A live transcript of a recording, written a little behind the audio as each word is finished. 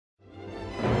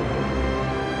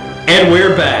And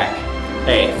we're back.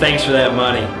 Hey, thanks for that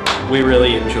money. We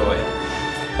really enjoy it.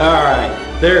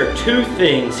 Alright, there are two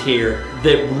things here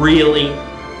that really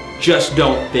just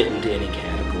don't fit into any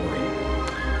category.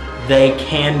 They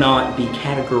cannot be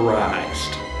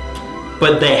categorized,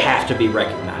 but they have to be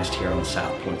recognized here on the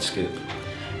Southpointe Scoop.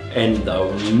 And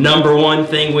the number one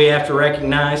thing we have to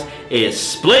recognize is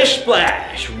Splish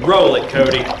Splash. Roll it,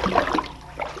 Cody.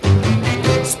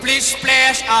 Splish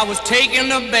Splash, I was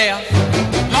taking a bath,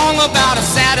 long about a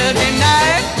Saturday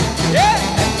night. Yeah,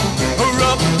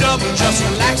 rubbed up, just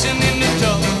relaxing in the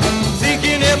tub,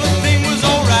 thinking everything was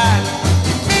alright.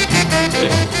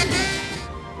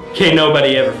 Can't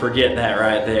nobody ever forget that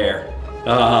right there.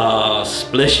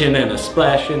 Splishing and a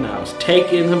splashing, I was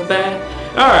taking a bath.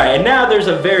 Alright, and now there's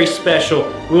a very special,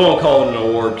 we won't call it an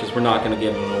award because we're not going to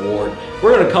give it an award.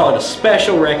 We're going to call it a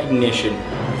special recognition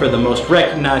for the most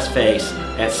recognized face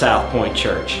at Southpointe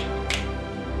Church.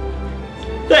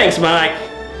 Thanks, Mike.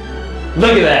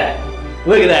 Look at that.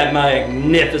 Look at that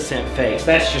magnificent face.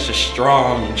 That's just a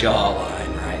strong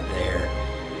jawline right there.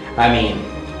 I mean,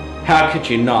 how could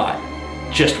you not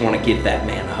just want to give that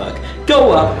man a hug?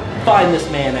 Go up, find this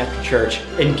man after church,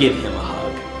 and give him a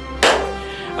hug.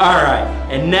 Alright,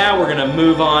 and now we're going to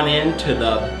move on into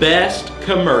the best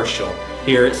commercial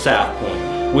here at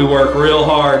Southpointe. We work real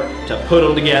hard to put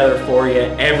them together for you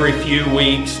every few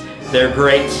weeks. They're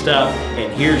great stuff,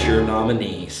 and here's your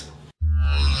nominees.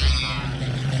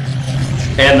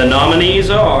 And the nominees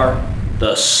are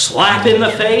the Slap in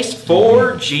the Face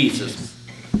for Jesus.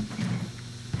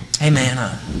 Hey man,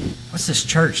 what's this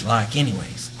church like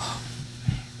anyways?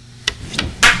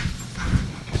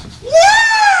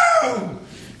 Woo!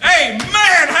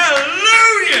 Amen!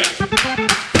 Hallelujah!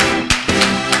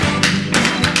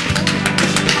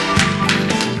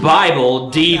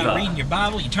 Bible Diva. Reading your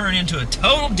Bible, you turn into a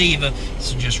total diva,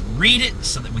 so just read it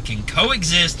so that we can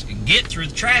coexist and get through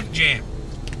the traffic jam.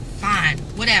 Fine,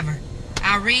 whatever.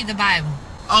 I'll read the Bible.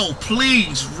 Oh,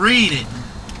 please, read it.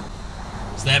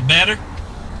 Is that better?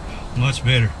 Much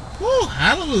better. Woo,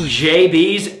 hallelujah.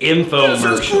 JB's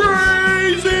infomercial.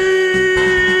 This is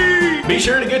crazy! Be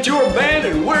sure to get your band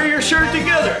and wear your shirt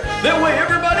together. That way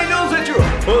everybody knows that you're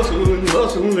hustling,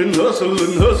 hustling,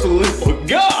 hustling, hustling for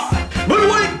God. But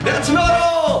wait, that's not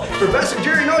all. Professor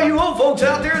Jerry and all you old folks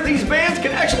out there, these bands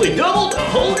can actually double to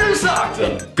hold your socks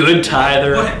up. Good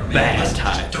tither, Whatever, man. bad Listen,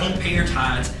 tither. don't pay your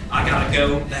tithes. I gotta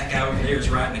go. That guy over there is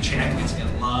writing a check and it's got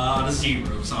a lot of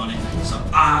zeros on it. So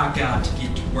I got to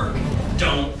get to work.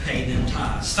 Don't pay them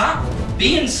tithes. Stop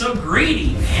being so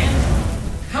greedy, man.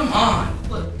 Come on.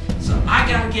 Look, so I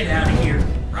gotta get out of here.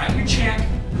 Write your check,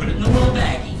 put it in the little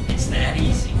baggie. It's that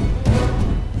easy.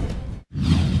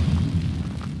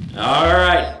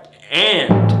 Alright,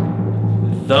 and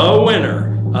the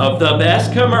winner of the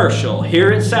best commercial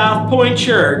here at Southpointe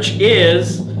Church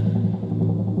is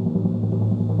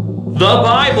the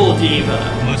Bible Diva.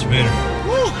 Much better.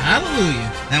 Woo,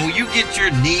 hallelujah. Now will you get your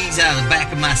knees out of the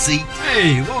back of my seat?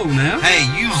 Hey, whoa now. Hey,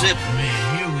 you zip.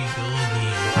 Man, here we go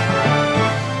again.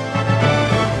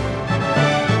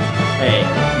 Hey,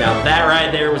 now that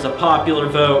right there was a popular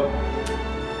vote,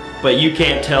 but you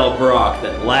can't tell Brock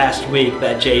that last week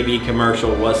that JB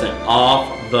commercial wasn't off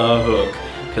the hook,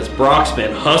 because Brock's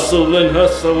been hustling,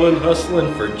 hustling,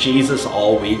 hustling for Jesus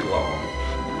all week long.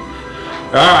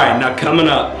 Alright, now coming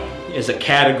up is a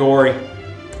category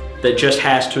that just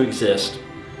has to exist.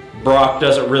 Brock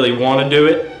doesn't really want to do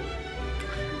it,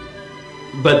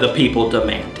 but the people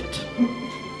demand it.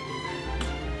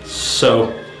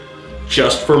 So,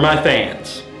 just for my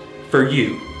fans, for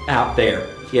you out there,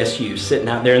 yes you sitting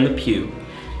out there in the pew,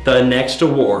 the next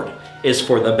award is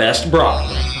for the best Brock.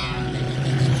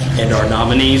 And our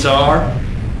nominees are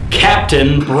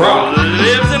Captain Brock.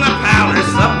 Lives in a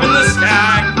palace up in the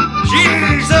sky.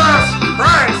 Jesus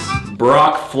Christ!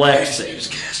 Brock flexing.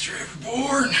 Newscaster ever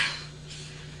born.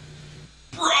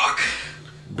 Brock.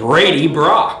 Brady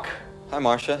Brock. Hi,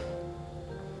 Marcia.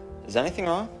 Is anything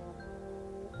wrong?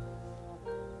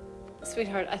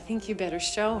 Sweetheart, I think you better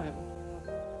show him.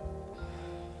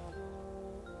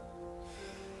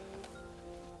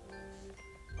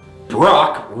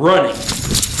 Brock running.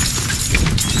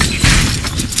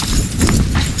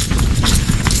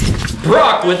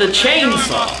 Brock with a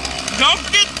chainsaw.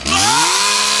 Don't get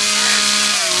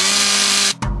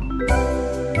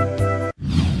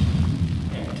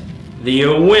The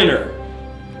winner,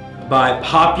 by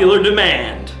popular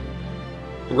demand,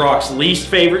 Brock's least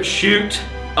favorite shoot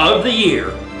of the year,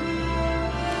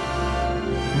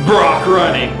 Brock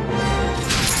running.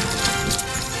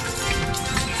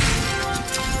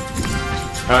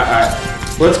 All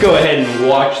right, let's go ahead and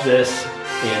watch this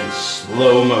in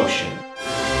slow motion.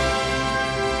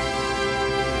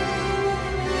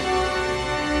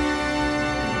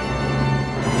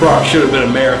 Brock should have been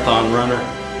a marathon runner.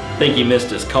 Think he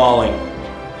missed his calling.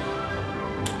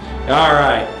 All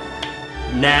right,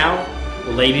 now,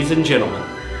 ladies and gentlemen,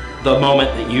 the moment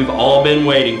that you've all been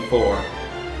waiting for.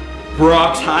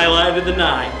 Brock's highlight of the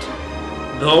night,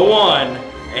 the one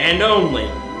and only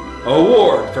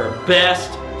award for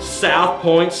Best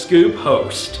Southpointe Scoop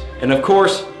Host. And of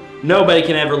course, nobody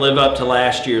can ever live up to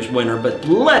last year's winner, but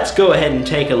let's go ahead and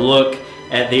take a look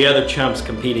at the other chumps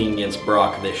competing against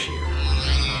Brock this year.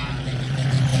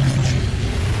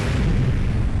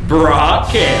 Brock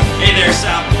Campbell. Hey there,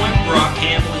 South Point. Brock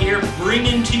Campbell here,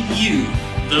 bringing to you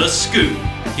the scoop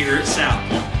here at South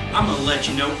Point. I'm going to let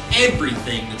you know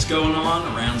everything that's going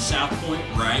on around South Point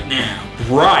right now.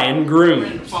 Brian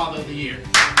Groom. Father of the Year.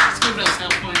 Let's give it up,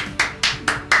 South Point.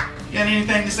 You got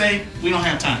anything to say? We don't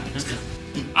have time. Let's go.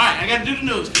 Alright, I got to do the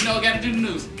news. You know I got to do the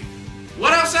news.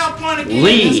 What up, South Point again?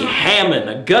 Lee Hammond,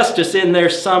 Augustus in there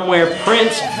somewhere,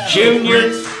 Prince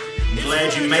Jr. I'm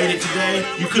glad you made it today.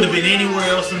 You could have been anywhere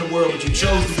else in the world, but you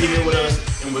chose to be here with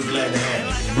us, and we're glad to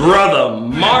have you. Brother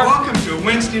Mark. Welcome to a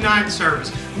Wednesday night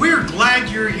service. We're glad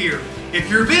you're here. If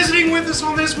you're visiting with us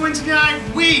on this Wednesday night,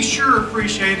 we sure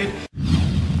appreciate it.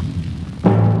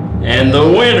 And the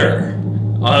winner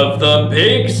of the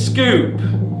Big Scoop,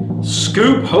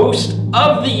 Scoop Host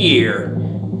of the Year,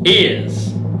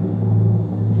 is...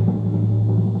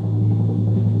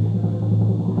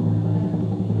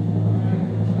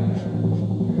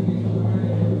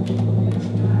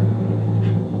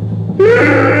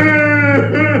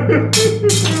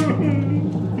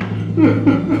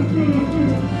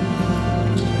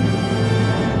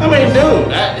 I mean, dude,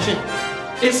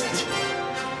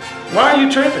 why are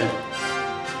you tripping?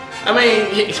 I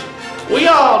mean, we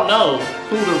all know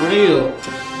who the real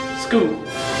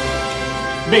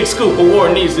Big Scoop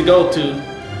Award needs to go to.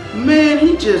 Man,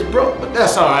 he just broke, but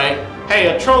that's all right.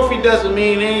 Hey, a trophy doesn't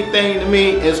mean anything to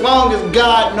me. As long as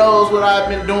God knows what I've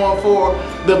been doing for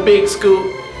the Big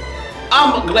Scoop,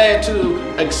 I'm glad to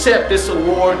accept this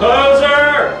award.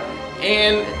 Poser!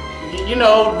 And you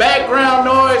know, background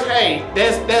noise, hey,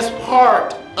 that's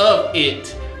part of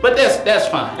it. But that's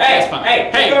fine. Hey, that's fine.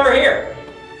 hey, over here.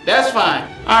 That's fine.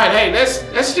 All right, hey,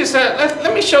 let's just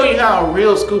let me show you how a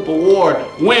real Scoop Award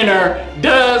winner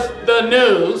does the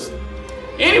news.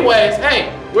 Anyways,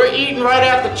 hey, we're eating right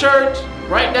after church,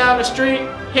 right down the street.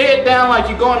 Head down like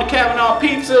you're going to Kavanaugh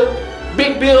Pizza.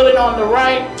 Big building on the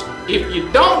right. If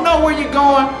you don't know where you're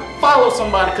going, follow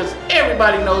somebody, because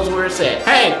everybody knows where it's at.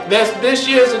 Hey, that's this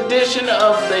year's edition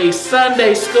of the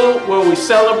Sunday Scoop, where we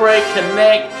celebrate,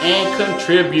 connect, and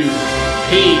contribute.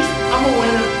 Peace. I'm a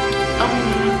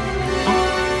winner.